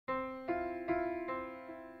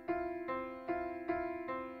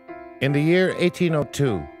In the year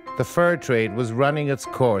 1802, the fur trade was running its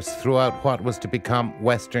course throughout what was to become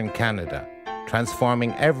Western Canada,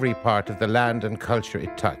 transforming every part of the land and culture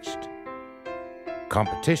it touched.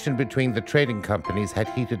 Competition between the trading companies had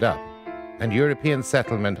heated up, and European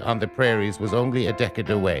settlement on the prairies was only a decade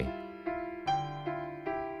away.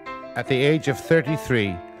 At the age of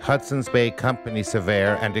 33, Hudson's Bay Company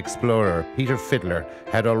surveyor and explorer Peter Fidler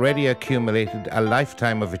had already accumulated a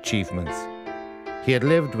lifetime of achievements. He had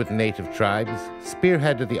lived with native tribes,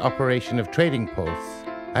 spearheaded the operation of trading posts,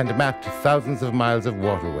 and mapped thousands of miles of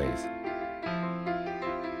waterways.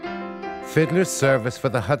 Fidler's service for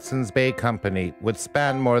the Hudson's Bay Company would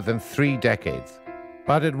span more than 3 decades,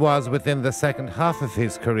 but it was within the second half of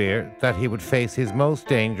his career that he would face his most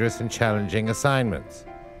dangerous and challenging assignments.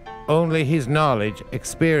 Only his knowledge,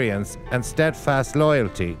 experience, and steadfast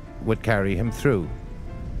loyalty would carry him through.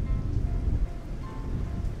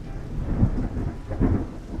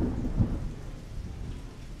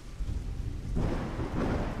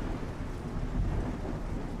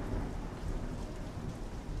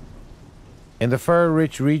 In the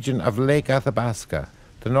fur-rich region of Lake Athabasca,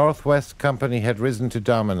 the Northwest Company had risen to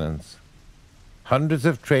dominance. Hundreds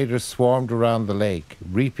of traders swarmed around the lake,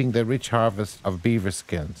 reaping the rich harvest of beaver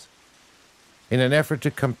skins. In an effort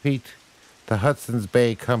to compete, the Hudson's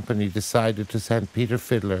Bay Company decided to send Peter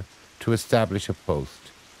Fidler to establish a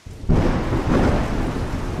post.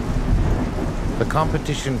 The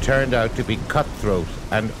competition turned out to be cutthroat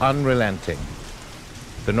and unrelenting.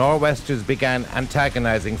 The Nor'westers began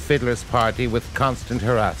antagonizing Fidler's party with constant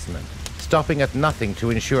harassment, stopping at nothing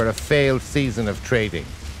to ensure a failed season of trading.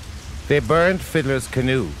 They burned Fidler's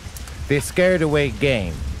canoe. They scared away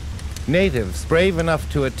game. Natives, brave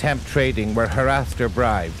enough to attempt trading, were harassed or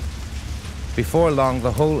bribed. Before long,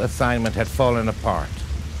 the whole assignment had fallen apart.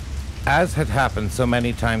 As had happened so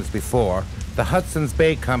many times before, the Hudson's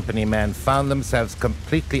Bay Company men found themselves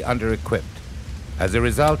completely under-equipped. As a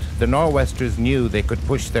result, the Nor'westers knew they could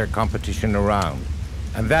push their competition around.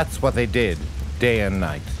 And that's what they did, day and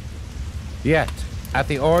night. Yet, at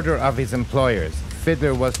the order of his employers,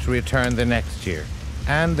 Fidler was to return the next year,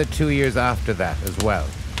 and the 2 years after that as well.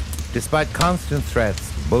 Despite constant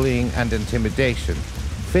threats, bullying, and intimidation,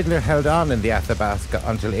 Fidler held on in the Athabasca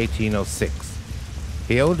until 1806.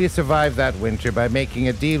 He only survived that winter by making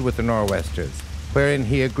a deal with the Nor'westers, wherein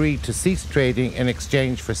he agreed to cease trading in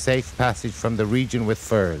exchange for safe passage from the region with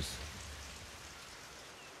furs.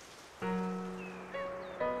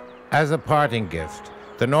 As a parting gift,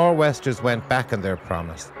 the Nor'westers went back on their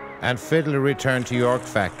promise, and Fidler returned to York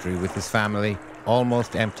Factory with his family,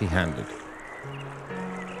 almost empty-handed.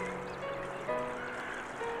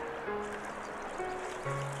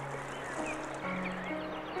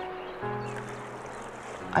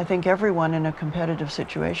 I think everyone in a competitive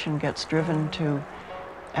situation gets driven to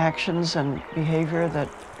actions and behavior that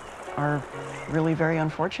are really very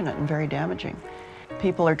unfortunate and very damaging.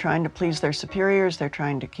 People are trying to please their superiors, they're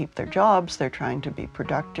trying to keep their jobs, they're trying to be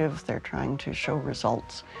productive, they're trying to show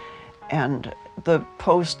results. And the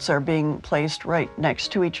posts are being placed right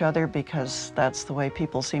next to each other because that's the way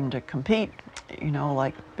people seem to compete. You know,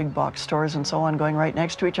 like big box stores and so on going right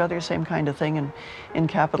next to each other, same kind of thing in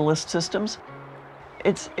capitalist systems.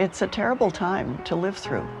 It's a terrible time to live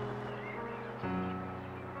through.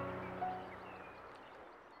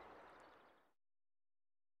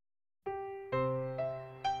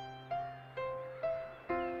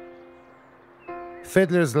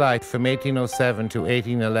 Fidler's life from 1807 to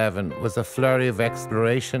 1811 was a flurry of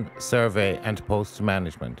exploration, survey, and post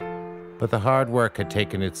management. But the hard work had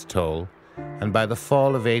taken its toll, and by the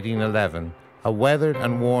fall of 1811, a weathered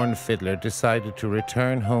and worn Fidler decided to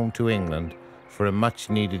return home to England for a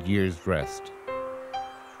much-needed year's rest.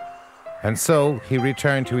 And so he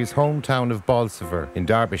returned to his hometown of Bolsover in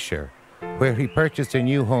Derbyshire, where he purchased a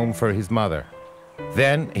new home for his mother.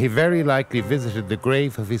 Then he very likely visited the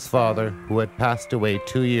grave of his father, who had passed away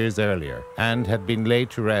 2 years earlier and had been laid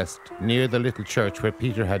to rest near the little church where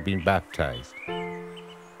Peter had been baptized.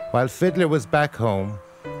 While Fidler was back home,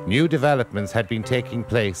 new developments had been taking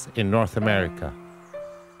place in North America.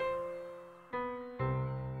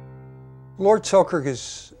 Lord Selkirk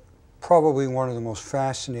is probably one of the most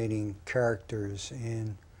fascinating characters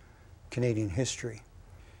in Canadian history.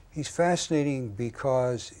 He's fascinating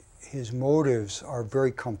because his motives are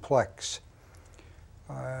very complex.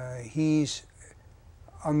 He's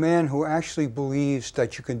a man who actually believes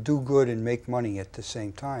that you can do good and make money at the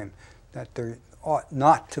same time, that there ought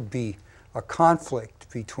not to be a conflict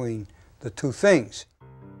between the two things.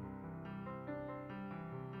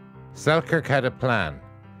 Selkirk had a plan.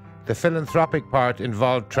 The philanthropic part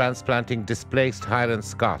involved transplanting displaced Highland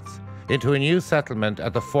Scots into a new settlement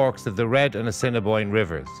at the forks of the Red and Assiniboine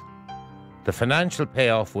rivers. The financial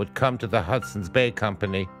payoff would come to the Hudson's Bay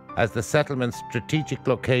Company, as the settlement's strategic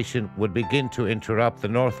location would begin to interrupt the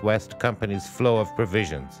Northwest Company's flow of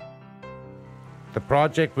provisions. The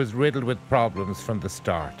project was riddled with problems from the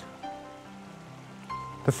start.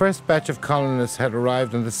 The first batch of colonists had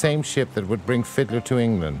arrived on the same ship that would bring Fidler to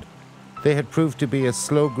England. They had proved to be a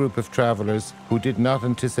slow group of travelers who did not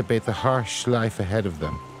anticipate the harsh life ahead of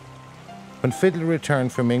them. When Fidler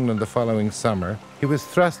returned from England the following summer, he was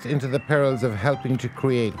thrust into the perils of helping to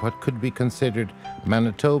create what could be considered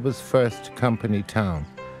Manitoba's first company town,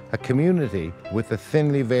 a community with the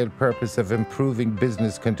thinly veiled purpose of improving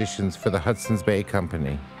business conditions for the Hudson's Bay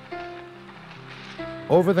Company.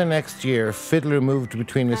 Over the next year, Fidler moved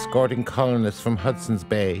between escorting colonists from Hudson's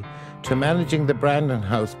Bay to managing the Brandon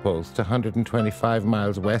House Post 125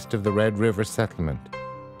 miles west of the Red River settlement.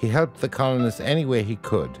 He helped the colonists any way he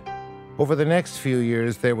could. Over the next few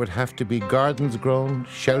years, there would have to be gardens grown,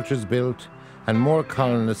 shelters built, and more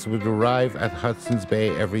colonists would arrive at Hudson's Bay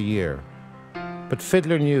every year. But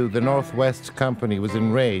Fidler knew the Northwest Company was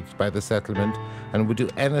enraged by the settlement and would do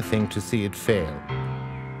anything to see it fail.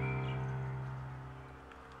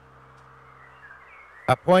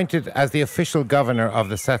 Appointed as the official governor of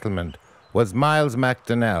the settlement was Miles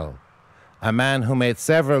MacDonnell, a man who made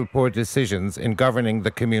several poor decisions in governing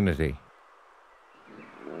the community.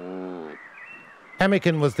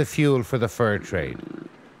 Pemmican was the fuel for the fur trade.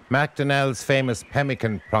 MacDonnell's famous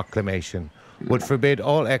Pemmican Proclamation would forbid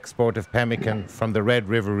all export of pemmican from the Red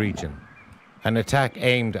River region, an attack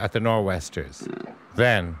aimed at the Nor'westers.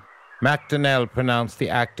 Then, MacDonnell pronounced the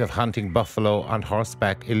act of hunting buffalo on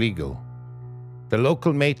horseback illegal. The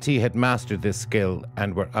local Métis had mastered this skill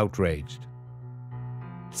and were outraged.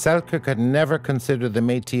 Selkirk had never considered the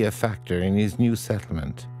Métis a factor in his new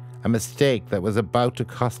settlement, a mistake that was about to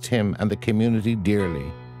cost him and the community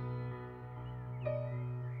dearly.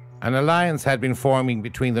 An alliance had been forming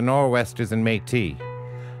between the Nor'westers and Métis,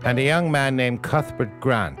 and a young man named Cuthbert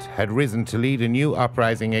Grant had risen to lead a new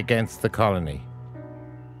uprising against the colony.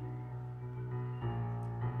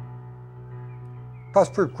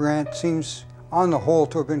 Cuthbert Grant seems, on the whole,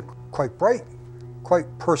 to have been quite bright, quite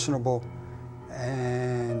personable,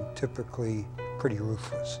 and typically pretty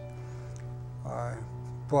ruthless.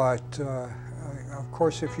 But of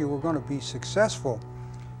course, if you were going to be successful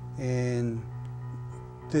in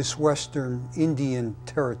this Western Indian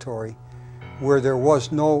territory where there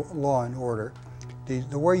was no law and order,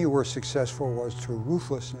 the way you were successful was through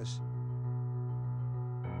ruthlessness.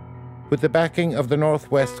 With the backing of the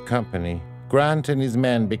Northwest Company, Grant and his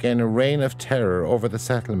men began a reign of terror over the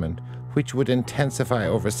settlement, which would intensify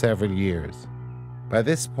over several years. By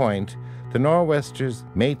this point, the Nor'westers,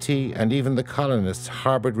 Métis, and even the colonists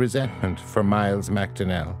harbored resentment for Miles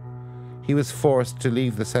MacDonnell. He was forced to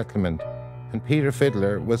leave the settlement, and Peter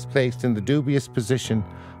Fidler was placed in the dubious position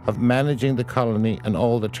of managing the colony and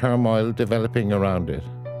all the turmoil developing around it.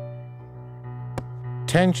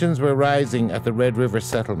 Tensions were rising at the Red River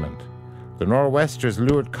settlement. The Nor'westers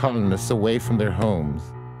lured colonists away from their homes.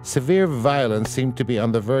 Severe violence seemed to be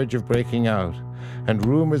on the verge of breaking out, and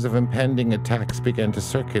rumors of impending attacks began to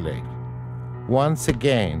circulate. Once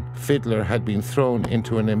again, Fidler had been thrown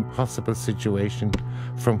into an impossible situation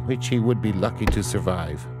from which he would be lucky to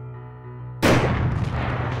survive.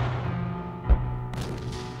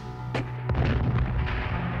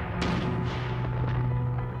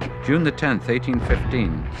 June the 10th,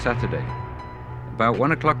 1815, Saturday. About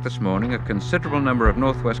 1 o'clock this morning, a considerable number of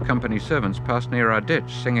Northwest Company servants passed near our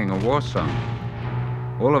ditch, singing a war song.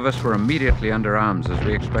 All of us were immediately under arms as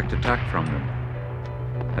we expect attack from them.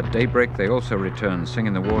 At daybreak, they also returned,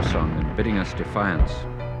 singing the war song and bidding us defiance.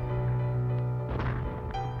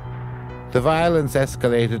 The violence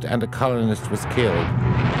escalated and a colonist was killed.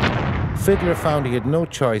 Fidler found he had no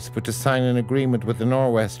choice but to sign an agreement with the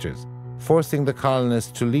Nor'westers, forcing the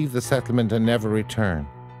colonists to leave the settlement and never return.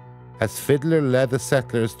 As Fidler led the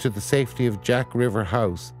settlers to the safety of Jack River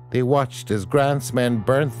House, they watched as Grant's men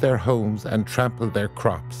burnt their homes and trampled their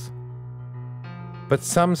crops. But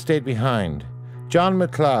some stayed behind. John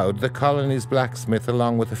MacLeod, the colony's blacksmith,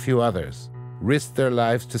 along with a few others, risked their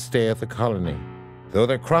lives to stay at the colony. Though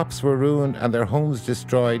their crops were ruined and their homes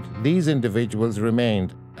destroyed, these individuals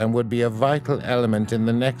remained and would be a vital element in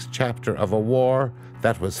the next chapter of a war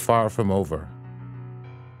that was far from over.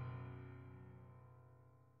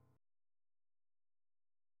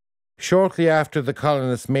 Shortly after the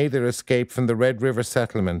colonists made their escape from the Red River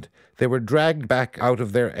settlement, they were dragged back out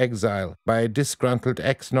of their exile by a disgruntled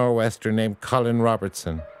ex-Nor'wester named Colin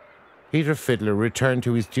Robertson. Peter Fidler returned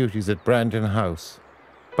to his duties at Brandon House.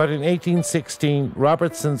 But in 1816,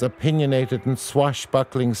 Robertson's opinionated and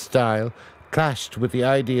swashbuckling style clashed with the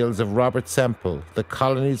ideals of Robert Semple, the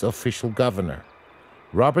colony's official governor.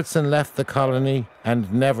 Robertson left the colony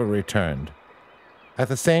and never returned. At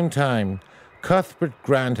the same time, Cuthbert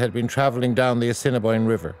Grant had been travelling down the Assiniboine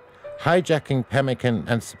River, hijacking pemmican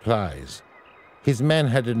and supplies. His men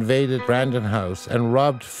had invaded Brandon House and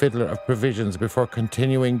robbed Fidler of provisions before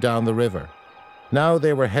continuing down the river. Now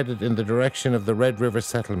they were headed in the direction of the Red River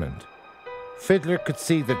settlement. Fidler could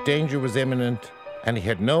see that danger was imminent, and he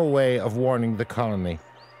had no way of warning the colony.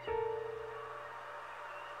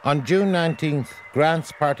 On June 19th,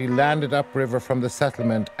 Grant's party landed upriver from the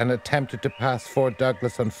settlement and attempted to pass Fort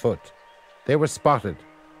Douglas on foot. They were spotted.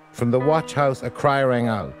 From the watch house, a cry rang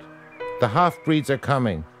out. "The half-breeds are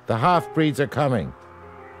coming! The half-breeds are coming!"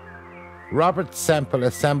 Robert Semple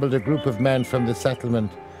assembled a group of men from the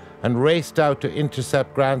settlement and raced out to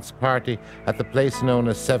intercept Grant's party at the place known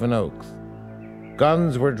as Seven Oaks.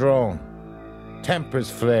 Guns were drawn. Tempers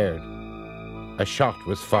flared. A shot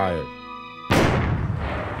was fired.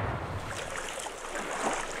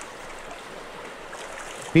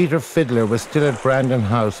 Peter Fidler was still at Brandon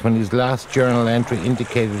House when his last journal entry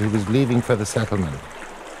indicated he was leaving for the settlement.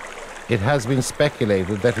 It has been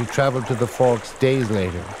speculated that he travelled to the Forks days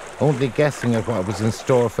later, only guessing at what was in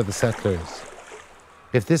store for the settlers.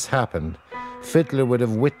 If this happened, Fidler would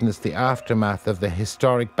have witnessed the aftermath of the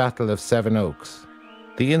historic Battle of Seven Oaks,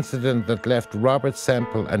 the incident that left Robert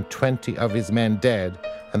Semple and 20 of his men dead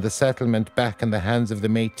and the settlement back in the hands of the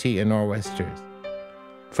Métis and Nor'westers.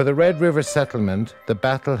 For the Red River settlement, the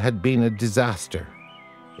battle had been a disaster.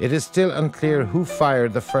 It is still unclear who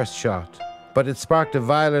fired the first shot, but it sparked a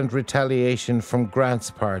violent retaliation from Grant's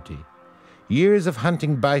party. Years of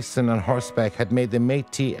hunting bison on horseback had made the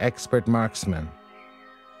Métis expert marksmen.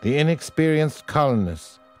 The inexperienced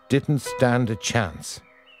colonists didn't stand a chance.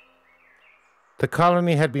 The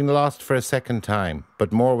colony had been lost for a second time,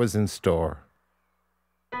 but more was in store.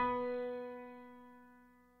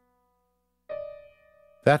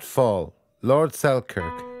 That fall, Lord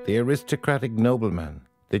Selkirk, the aristocratic nobleman,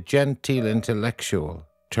 the genteel intellectual,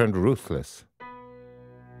 turned ruthless.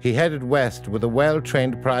 He headed west with a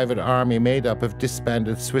well-trained private army made up of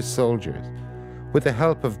disbanded Swiss soldiers. With the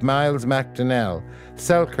help of Miles MacDonnell,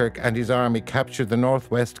 Selkirk and his army captured the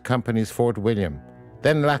Northwest Company's Fort William,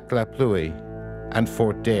 then Lac La Pluie, and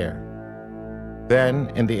Fort Dare.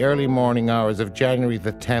 Then, in the early morning hours of January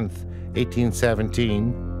the 10th,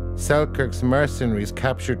 1817, Selkirk's mercenaries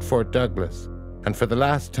captured Fort Douglas and for the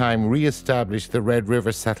last time re-established the Red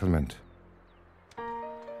River settlement.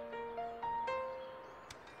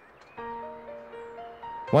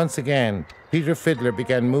 Once again, Peter Fidler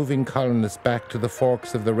began moving colonists back to the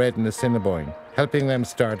forks of the Red and Assiniboine, helping them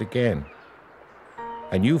start again.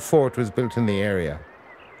 A new fort was built in the area.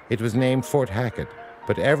 It was named Fort Hackett,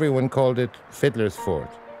 but everyone called it Fidler's Fort.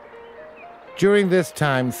 During this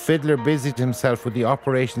time, Fidler busied himself with the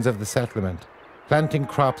operations of the settlement, planting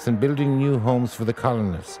crops and building new homes for the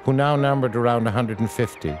colonists, who now numbered around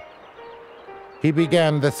 150. He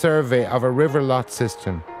began the survey of a river lot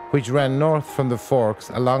system, which ran north from the forks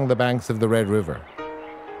along the banks of the Red River.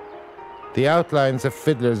 The outlines of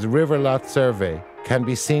Fidler's river lot survey can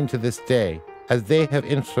be seen to this day, as they have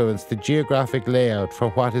influenced the geographic layout for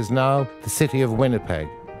what is now the city of Winnipeg.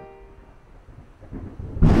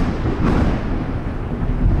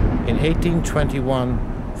 In 1821,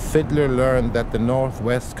 Fidler learned that the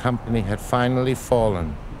Northwest Company had finally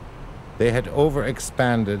fallen. They had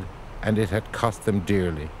overexpanded, and it had cost them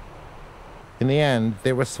dearly. In the end,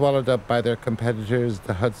 they were swallowed up by their competitors,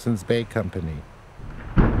 the Hudson's Bay Company.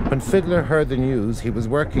 When Fidler heard the news, he was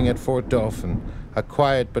working at Fort Dauphin, a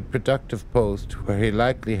quiet but productive post where he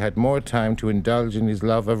likely had more time to indulge in his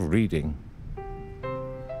love of reading.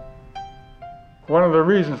 One of the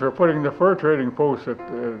reasons for putting the fur trading posts at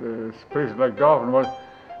places like Dauphin was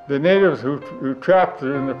the natives who trapped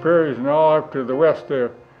in the prairies and all up to the west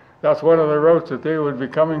there. That's one of the routes that they would be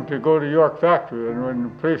coming to go to York Factory, and when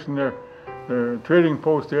placing their trading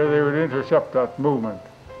post there, they would intercept that movement.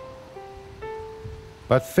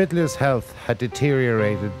 But Fidler's health had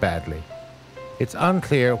deteriorated badly. It's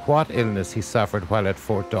unclear what illness he suffered while at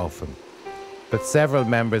Fort Dauphin, but several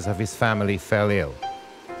members of his family fell ill.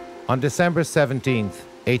 On December 17th,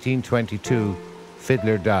 1822,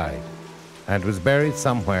 Fidler died and was buried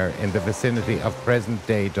somewhere in the vicinity of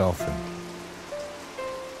present-day Dauphin.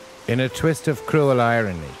 In a twist of cruel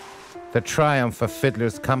irony, the triumph of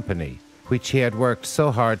Fidler's company, which he had worked so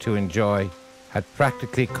hard to enjoy, had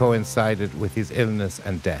practically coincided with his illness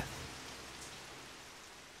and death.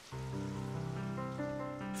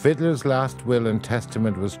 Fidler's last will and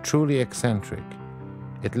testament was truly eccentric.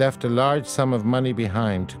 It left a large sum of money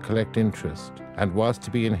behind to collect interest and was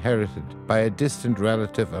to be inherited by a distant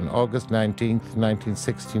relative on August 19,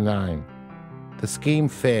 1969. The scheme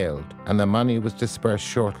failed and the money was dispersed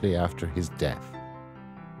shortly after his death.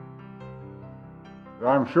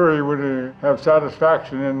 I'm sure he would have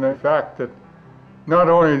satisfaction in the fact that not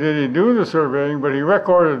only did he do the surveying, but he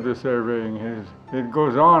recorded the surveying. It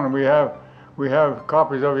goes on, and we have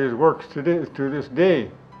copies of his works to this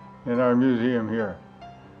day in our museum here.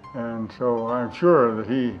 And so I'm sure that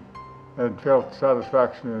he had felt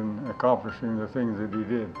satisfaction in accomplishing the things that he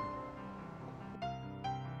did.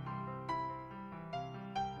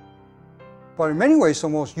 But in many ways, the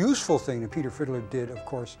most useful thing that Peter Fidler did, of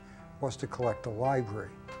course, was to collect a library.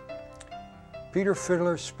 Peter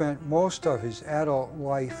Fidler spent most of his adult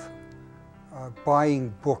life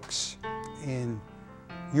buying books in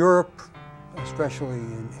Europe, especially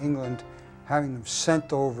in England, having them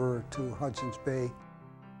sent over to Hudson's Bay.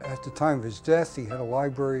 At the time of his death, he had a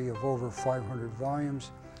library of over 500 volumes,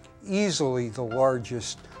 easily the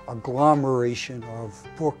largest agglomeration of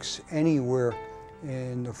books anywhere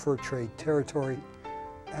in the fur trade territory,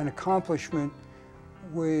 an accomplishment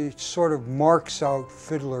which sort of marks out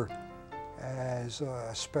Fidler as a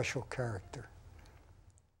special character.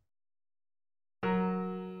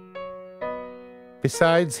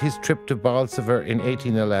 Besides his trip to Bolsover in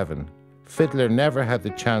 1811, Fidler never had the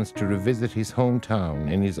chance to revisit his hometown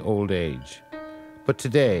in his old age. But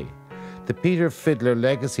today, the Peter Fidler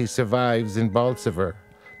legacy survives in Bolsover,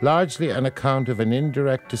 largely on account of an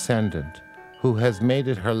indirect descendant who has made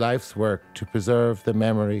it her life's work to preserve the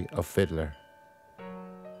memory of Fidler.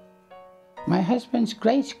 My husband's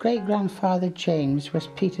great-great-grandfather James was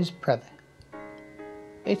Peter's brother.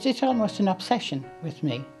 It's almost an obsession with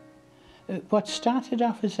me. What started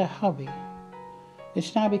off as a hobby,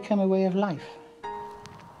 it's now become a way of life.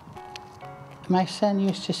 My son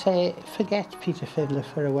used to say, forget Peter Fidler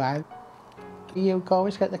for a while. You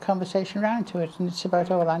always get the conversation round to it, and it's about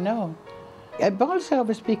all I know.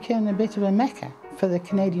 Bolsover's become a bit of a mecca for the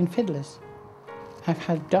Canadian fiddlers. I've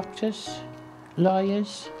had doctors,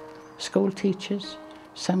 lawyers, school teachers,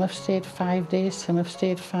 some have stayed 5 days, some have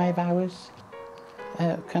stayed 5 hours,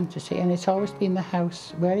 come to see, and it's always been the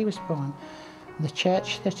house where he was born, the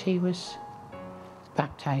church that he was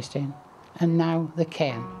baptised in, and now the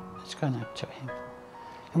cairn that's gone up to him.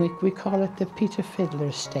 And we call it the Peter Fidler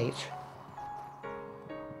estate.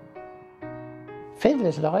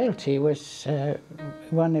 Fidler's loyalty was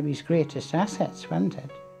one of his greatest assets, wasn't it?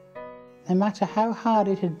 No matter how hard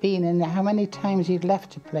it had been and how many times he'd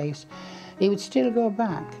left a place, he would still go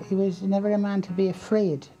back. He was never a man to be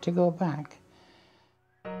afraid to go back.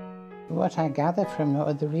 What I gather from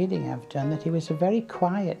the reading I've done, that he was a very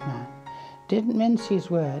quiet man, didn't mince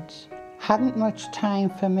his words, hadn't much time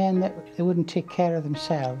for men that they wouldn't take care of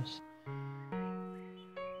themselves.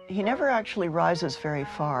 He never actually rises very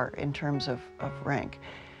far in terms of rank.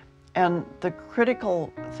 And the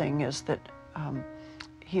critical thing is that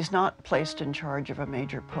he's not placed in charge of a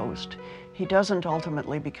major post. He doesn't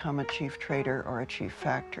ultimately become a chief trader or a chief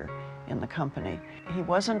factor in the company. He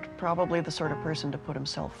wasn't probably the sort of person to put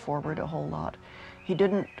himself forward a whole lot. He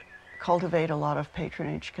didn't cultivate a lot of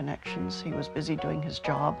patronage connections. He was busy doing his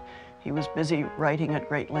job. He was busy writing at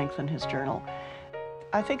great length in his journal.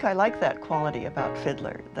 I think I like that quality about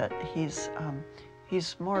Fidler, that he's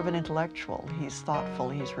more of an intellectual. He's thoughtful,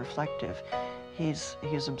 he's reflective, he's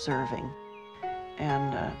observing.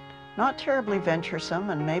 And not terribly venturesome,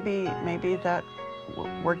 and maybe that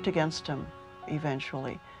worked against him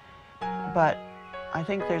eventually. But I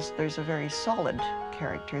think there's a very solid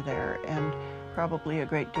character there, and probably a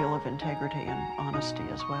great deal of integrity and honesty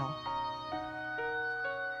as well.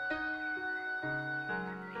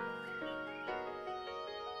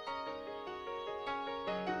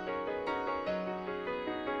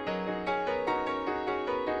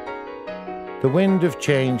 The wind of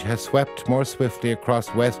change has swept more swiftly across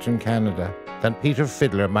Western Canada than Peter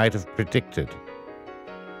Fidler might have predicted.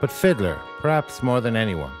 But Fidler, perhaps more than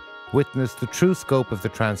anyone, witnessed the true scope of the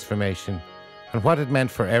transformation and what it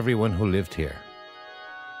meant for everyone who lived here.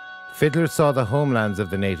 Fidler saw the homelands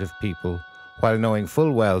of the native people while knowing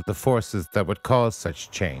full well the forces that would cause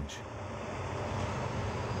such change.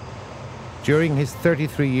 During his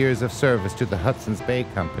 33 years of service to the Hudson's Bay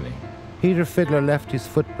Company, Peter Fidler left his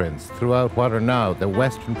footprints throughout what are now the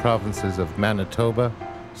western provinces of Manitoba,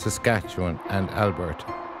 Saskatchewan, and Alberta.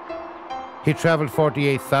 He traveled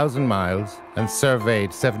 48,000 miles and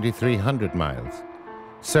surveyed 7,300 miles,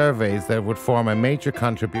 surveys that would form a major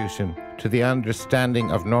contribution to the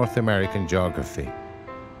understanding of North American geography.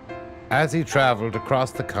 As he traveled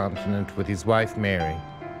across the continent with his wife Mary,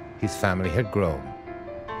 his family had grown.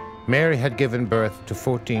 Mary had given birth to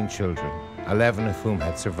 14 children, 11 of whom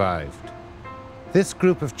had survived. This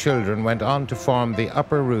group of children went on to form the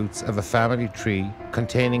upper roots of a family tree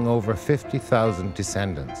containing over 50,000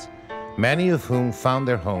 descendants, many of whom found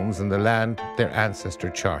their homes in the land their ancestor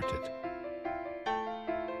charted.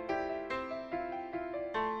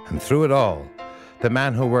 And through it all, the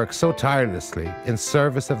man who worked so tirelessly in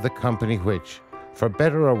service of the company which, for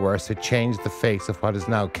better or worse, had changed the face of what is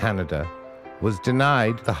now Canada, was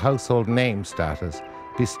denied the household name status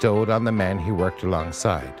bestowed on the men he worked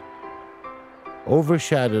alongside.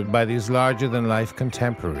 Overshadowed by these larger-than-life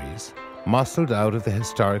contemporaries, muscled out of the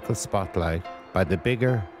historical spotlight by the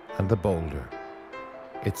bigger and the bolder.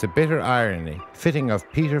 It's a bitter irony, fitting of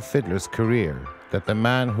Peter Fidler's career, that the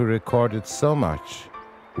man who recorded so much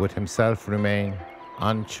would himself remain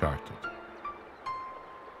uncharted.